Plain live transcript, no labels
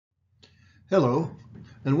Hello,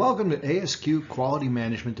 and welcome to ASQ Quality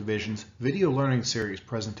Management Division's Video Learning Series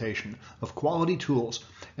presentation of quality tools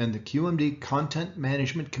and the QMD Content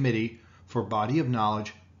Management Committee for Body of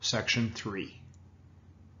Knowledge, Section 3.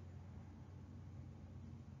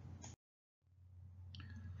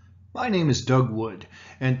 My name is Doug Wood,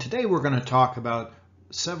 and today we're going to talk about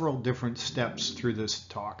several different steps through this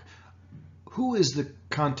talk. Who is the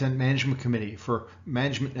Content Management Committee for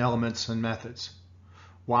Management Elements and Methods?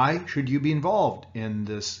 Why should you be involved in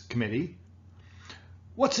this committee?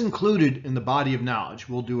 What's included in the body of knowledge?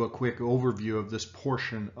 We'll do a quick overview of this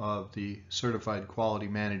portion of the Certified Quality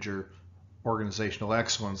Manager Organizational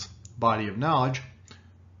Excellence body of knowledge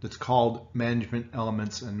that's called Management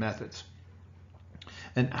Elements and Methods.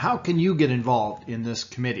 And how can you get involved in this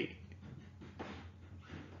committee?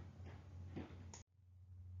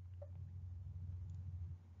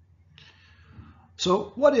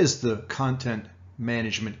 So what is the Content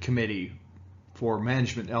Management Committee for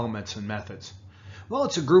Management Elements and Methods? Well,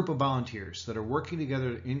 it's a group of volunteers that are working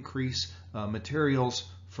together to increase materials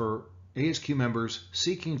for ASQ members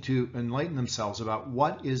seeking to enlighten themselves about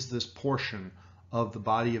what is this portion of the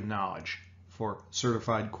body of knowledge for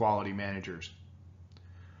certified quality managers.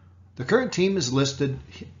 The current team is listed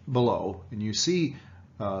below, and you see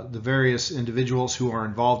the various individuals who are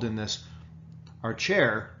involved in this. Our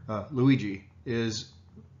chair, Luigi, is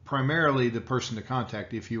primarily the person to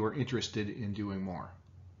contact if you are interested in doing more.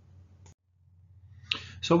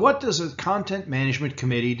 So what does a Content Management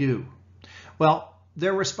Committee do? Well,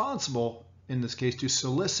 they're responsible in this case to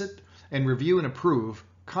solicit and review and approve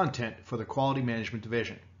content for the Quality Management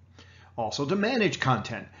Division. Also to manage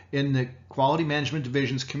content in the Quality Management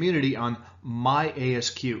Division's community on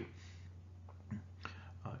MyASQ.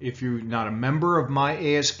 If you're not a member of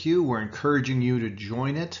MyASQ, we're encouraging you to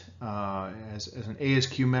join it. As an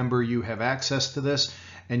ASQ member, you have access to this,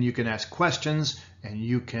 and you can ask questions, and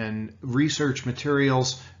you can research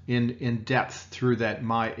materials in depth through that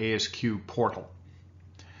MyASQ portal.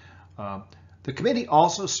 The committee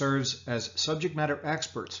also serves as subject matter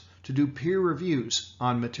experts to do peer reviews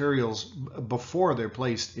on materials before they're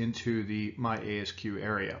placed into the MyASQ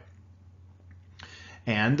area.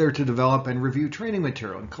 And they're to develop and review training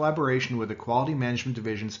material in collaboration with the Quality Management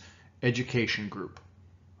Division's education group.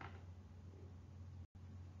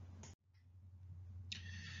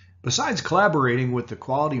 Besides collaborating with the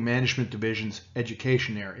Quality Management Division's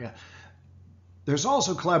education area, there's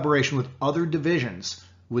also collaboration with other divisions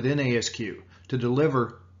within ASQ to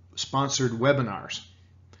deliver sponsored webinars,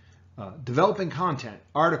 developing content,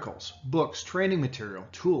 articles, books, training material,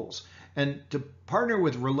 tools, and to partner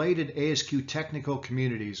with related ASQ technical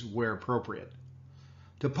communities where appropriate,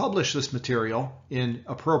 to publish this material in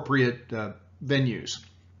appropriate venues.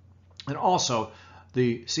 And also,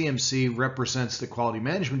 the CMC represents the Quality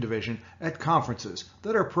Management Division at conferences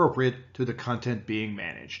that are appropriate to the content being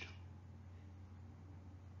managed.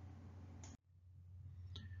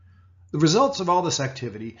 The results of all this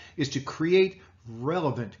activity is to create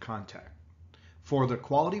relevant content for the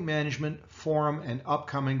Quality Management Forum and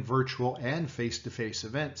upcoming virtual and face-to-face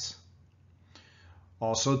events.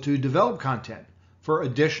 Also to develop content for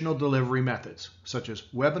additional delivery methods, such as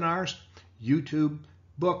webinars, YouTube,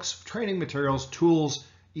 books, training materials, tools,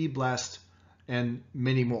 e-blast, and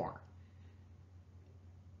many more.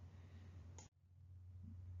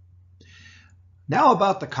 Now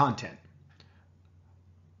about the content.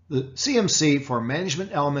 The CMC for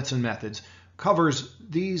Management Elements and Methods covers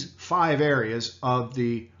these 5 areas of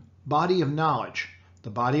the body of knowledge.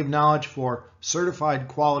 The body of knowledge for certified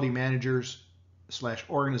quality managers /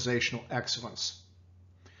 organizational excellence.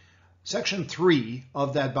 Section 3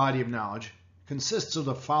 of that body of knowledge consists of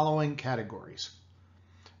the following categories: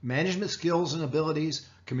 management skills and abilities,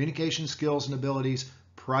 communication skills and abilities,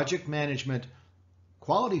 project management,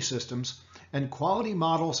 quality systems, and quality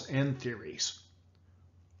models and theories.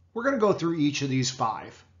 We're going to go through each of these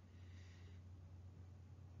 5.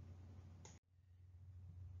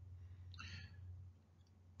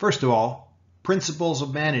 First of all, principles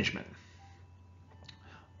of management.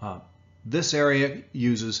 This area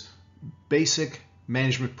uses basic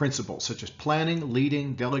management principles such as planning,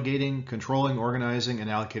 leading, delegating, controlling, organizing, and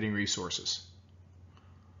allocating resources.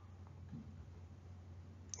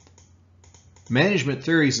 Management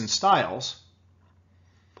theories and styles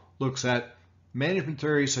looks at management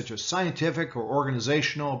theories such as scientific or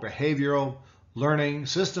organizational, behavioral, learning,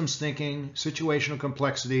 systems thinking, situational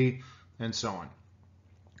complexity, and so on.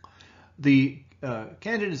 The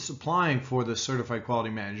candidates applying for the Certified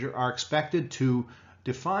Quality Manager are expected to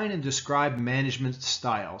define and describe management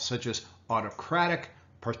styles such as autocratic,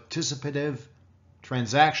 participative,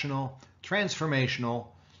 transactional, transformational,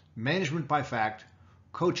 management by fact,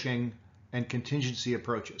 coaching, and contingency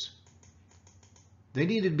approaches. They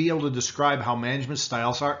need to be able to describe how management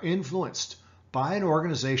styles are influenced by an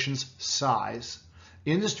organization's size,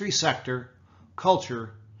 industry sector,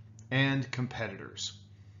 culture, and competitors.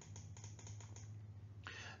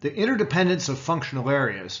 The interdependence of functional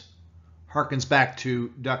areas harkens back to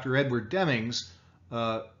Dr. Edward Deming's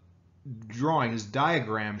drawing, his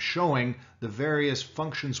diagram showing the various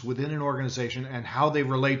functions within an organization and how they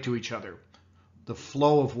relate to each other, the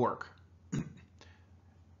flow of work.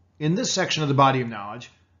 In this section of the body of knowledge,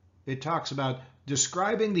 it talks about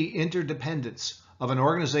describing the interdependence of an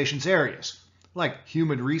organization's areas, like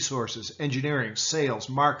human resources, engineering, sales,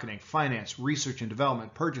 marketing, finance, research and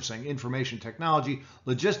development, purchasing, information technology,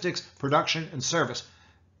 logistics, production and service,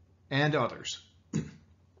 and others.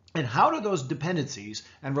 And how do those dependencies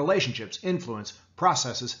and relationships influence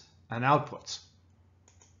processes and outputs?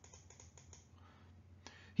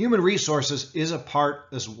 Human resources is a part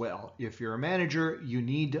as well. If you're a manager, you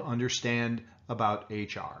need to understand about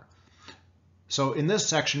HR. So in this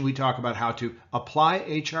section, we talk about how to apply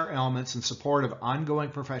HR elements in support of ongoing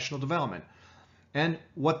professional development and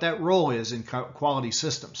what that role is in quality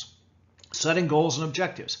systems, setting goals and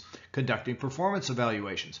objectives, conducting performance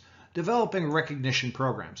evaluations, developing recognition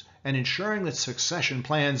programs, and ensuring that succession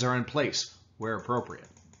plans are in place where appropriate.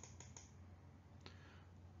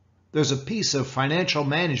 There's a piece of financial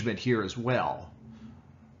management here as well.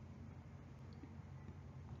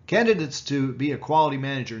 Candidates to be a quality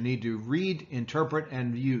manager need to read, interpret,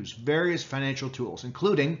 and use various financial tools,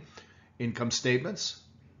 including income statements,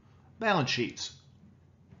 balance sheets,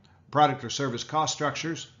 product or service cost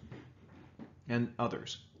structures, and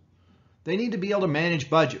others. They need to be able to manage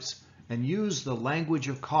budgets and use the language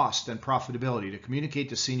of cost and profitability to communicate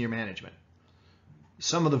to senior management.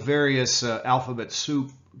 Some of the various alphabet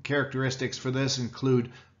soup characteristics for this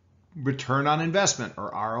include return on investment,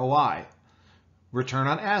 or ROI, return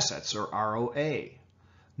on assets, or ROA,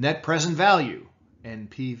 net present value,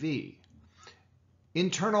 NPV,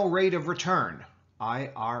 internal rate of return,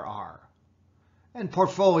 IRR, and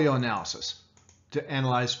portfolio analysis to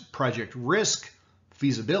analyze project risk,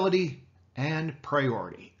 feasibility, and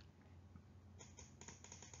priority.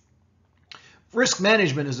 Risk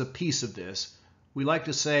management is a piece of this. We like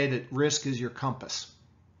to say that risk is your compass.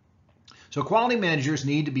 So quality managers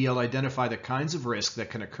need to be able to identify the kinds of risk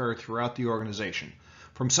that can occur throughout the organization,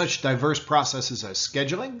 from such diverse processes as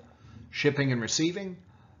scheduling, shipping and receiving,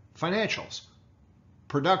 financials,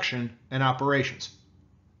 production and operations,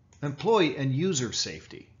 employee and user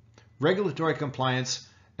safety, regulatory compliance,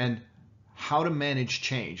 and how to manage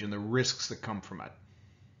change and the risks that come from it.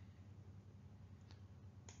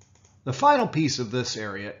 The final piece of this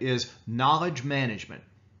area is knowledge management.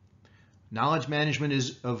 Knowledge management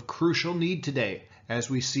is of crucial need today as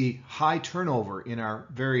we see high turnover in our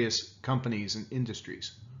various companies and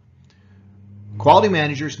industries. Quality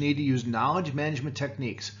managers need to use knowledge management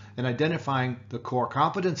techniques in identifying the core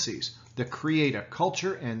competencies that create a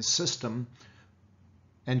culture and system,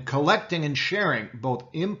 and collecting and sharing both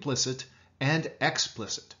implicit and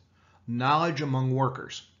explicit knowledge among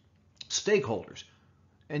workers, stakeholders,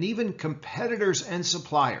 and even competitors and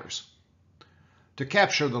suppliers, to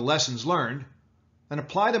capture the lessons learned and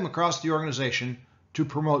apply them across the organization to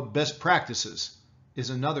promote best practices is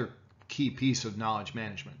another key piece of knowledge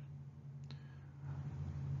management.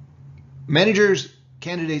 Managers,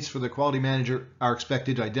 candidates for the quality manager, are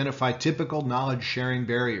expected to identify typical knowledge sharing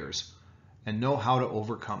barriers and know how to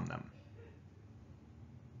overcome them.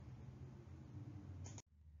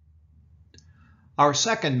 Our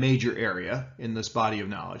second major area in this body of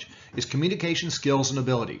knowledge is communication skills and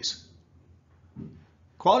abilities.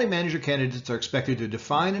 Quality manager candidates are expected to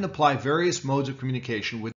define and apply various modes of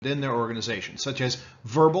communication within their organization, such as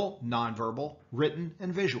verbal, nonverbal, written,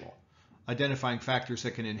 and visual. Identifying factors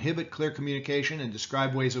that can inhibit clear communication and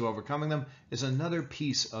describe ways of overcoming them is another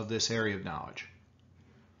piece of this area of knowledge.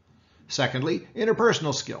 Secondly,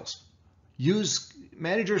 interpersonal skills.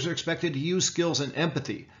 Managers are expected to use skills in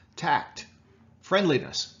empathy, tact,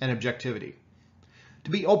 friendliness, and objectivity.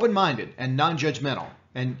 To be open-minded and non-judgmental,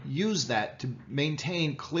 and use that to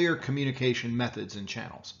maintain clear communication methods and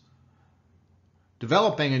channels.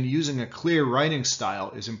 Developing and using a clear writing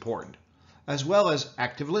style is important, as well as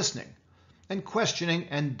active listening and questioning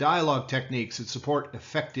and dialogue techniques that support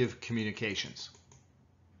effective communications.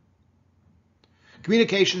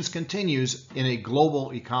 Communications continues in a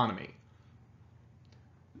global economy.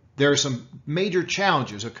 There are some major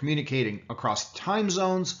challenges of communicating across time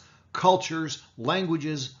zones, cultures,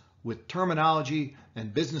 languages, with terminology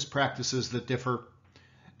and business practices that differ.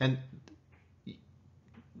 And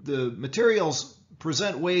the materials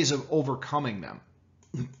present ways of overcoming them.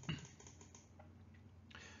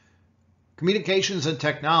 Communications and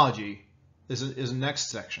technology is the next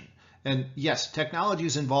section. And yes, technology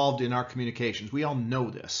is involved in our communications. We all know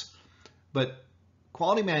this. But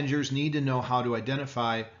quality managers need to know how to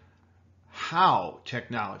identify how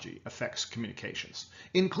technology affects communications,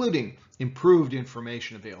 including improved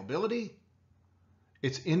information availability,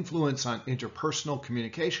 its influence on interpersonal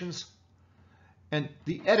communications, and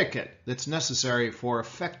the etiquette that's necessary for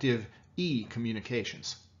effective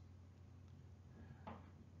e-communications.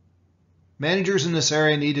 Managers in this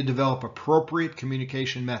area need to develop appropriate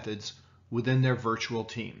communication methods within their virtual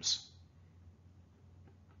teams.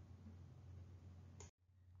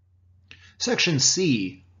 Section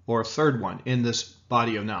C, or third one in this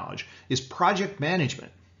body of knowledge, is project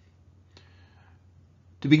management.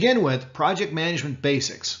 To begin with, project management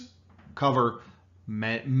basics cover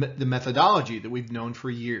the methodology that we've known for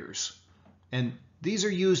years. And these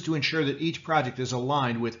are used to ensure that each project is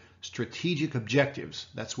aligned with strategic objectives.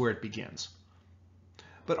 That's where it begins.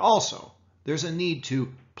 But also, there's a need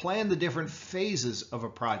to plan the different phases of a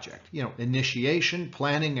project. Initiation,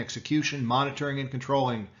 planning, execution, monitoring and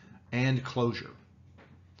controlling, and closure.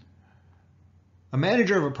 A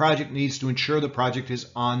manager of a project needs to ensure the project is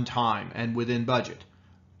on time and within budget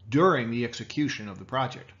during the execution of the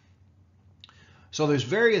project. So there's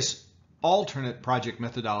various alternate project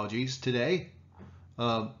methodologies today.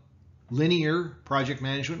 Linear project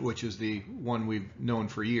management, which is the one we've known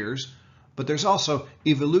for years, but there's also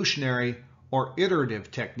evolutionary or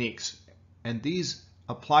iterative techniques, and these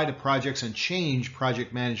apply to projects and change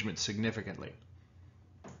project management significantly.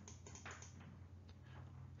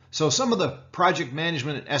 So some of the project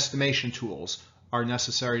management and estimation tools are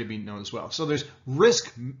necessary to be known as well. So there's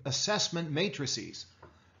risk assessment matrices,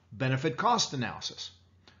 benefit cost analysis,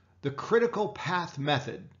 the critical path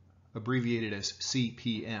method, abbreviated as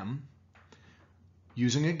CPM,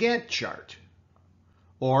 using a Gantt chart,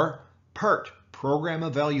 or PERT, program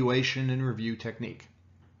evaluation and review technique.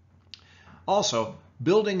 Also,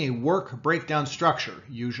 building a work breakdown structure,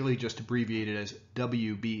 usually just abbreviated as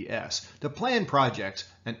WBS, to plan projects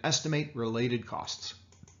and estimate related costs.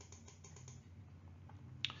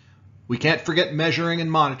 We can't forget measuring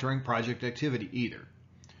and monitoring project activity either.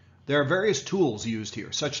 There are various tools used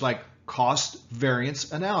here, such like cost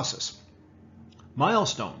variance analysis,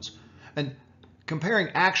 milestones, and comparing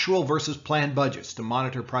actual versus planned budgets to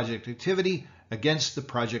monitor project activity against the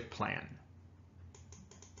project plan.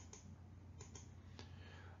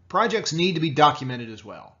 Projects need to be documented as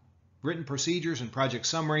well. Written procedures and project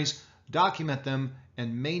summaries document them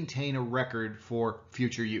and maintain a record for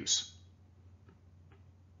future use.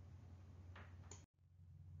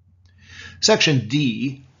 Section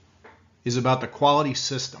D is about the quality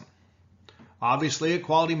system. Obviously, a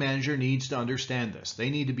quality manager needs to understand this.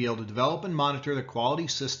 They need to be able to develop and monitor the quality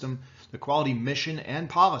system, the quality mission and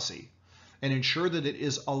policy, and ensure that it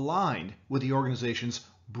is aligned with the organization's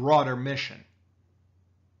broader mission.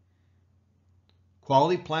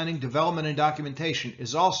 Quality planning, development, and documentation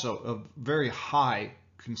is also of very high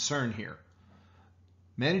concern here.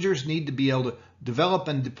 Managers need to be able to develop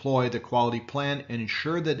and deploy the quality plan and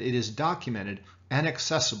ensure that it is documented and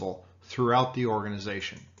accessible throughout the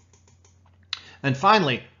organization. And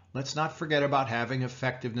finally, let's not forget about having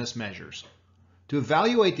effectiveness measures. To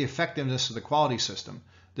evaluate the effectiveness of the quality system,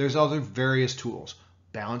 there's other various tools: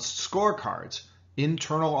 balanced scorecards,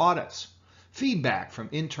 internal audits, feedback from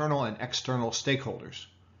internal and external stakeholders,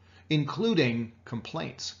 including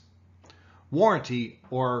complaints, warranty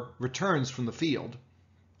or returns from the field,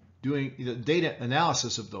 doing the data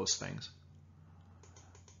analysis of those things.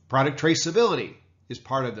 Product traceability is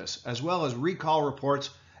part of this, as well as recall reports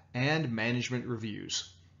and management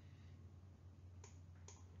reviews.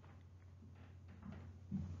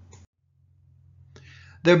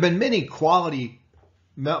 There have been many quality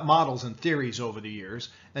models and theories over the years,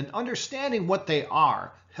 and understanding what they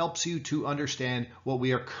are helps you to understand what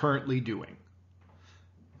we are currently doing.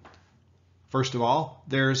 First of all,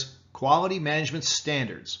 there's quality management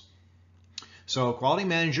standards. So a quality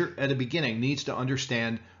manager at the beginning needs to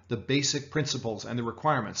understand the basic principles and the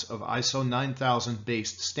requirements of ISO 9000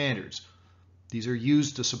 based standards. These are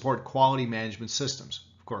used to support quality management systems.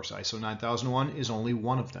 Of course, ISO 9001 is only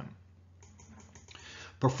one of them.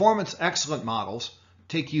 Performance excellent models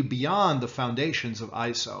take you beyond the foundations of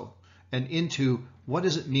ISO and into what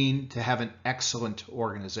does it mean to have an excellent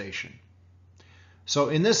organization. So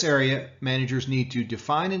in this area, managers need to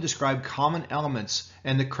define and describe common elements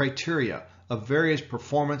and the criteria of various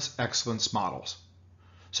performance excellence models,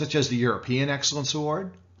 such as the European Excellence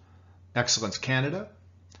Award, Excellence Canada,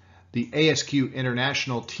 the ASQ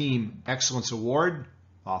International Team Excellence Award,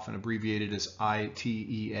 often abbreviated as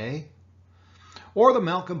ITEA, or the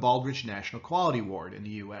Malcolm Baldrige National Quality Award in the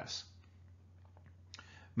U.S.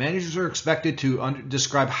 Managers are expected to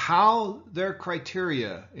describe how their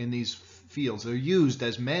criteria in these fields are used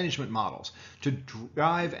as management models to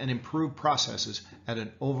drive and improve processes at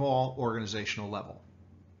an overall organizational level.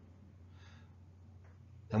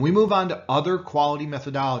 And we move on to other quality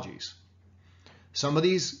methodologies. Some of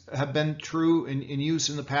these have been true in use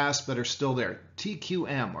in the past but are still there.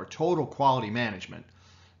 TQM, or Total Quality Management,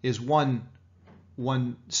 is one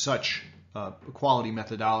such quality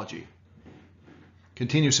methodology.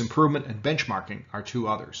 Continuous improvement and benchmarking are two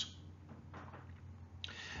others.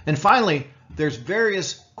 And finally, there's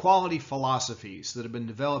various quality philosophies that have been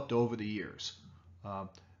developed over the years.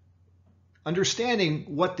 Understanding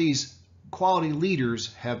what these quality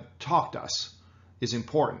leaders have taught us is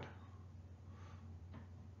important.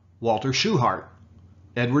 Walter Schuhart,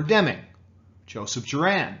 Edward Deming, Joseph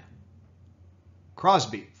Juran,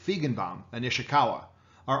 Crosby, Feigenbaum, and Ishikawa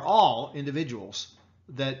are all individuals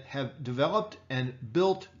that have developed and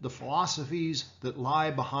built the philosophies that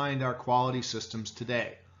lie behind our quality systems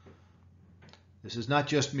today. This is not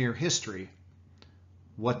just mere history.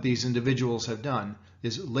 What these individuals have done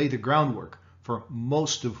is lay the groundwork for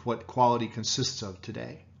most of what quality consists of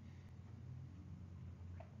today.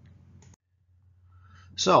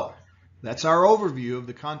 So, that's our overview of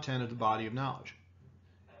the content of the body of knowledge.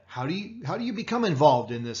 How do you become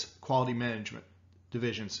involved in this quality management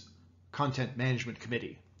division's content management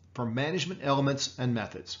committee for management elements and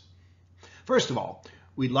methods? First of all,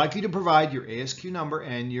 we'd like you to provide your ASQ number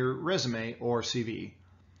and your resume or CV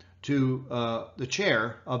to the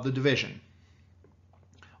chair of the division.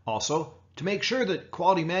 Also, to make sure that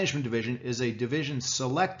Quality Management Division is a division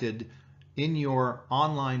selected in your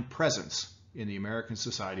online presence in the American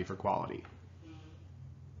Society for Quality.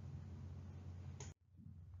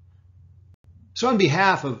 So on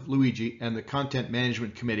behalf of Luigi and the Content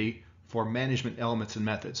Management Committee for Management Elements and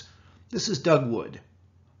Methods, this is Doug Wood.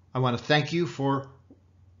 I want to thank you for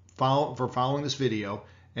following this video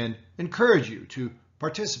and encourage you to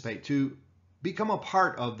participate, to become a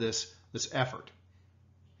part of this effort.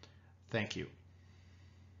 Thank you.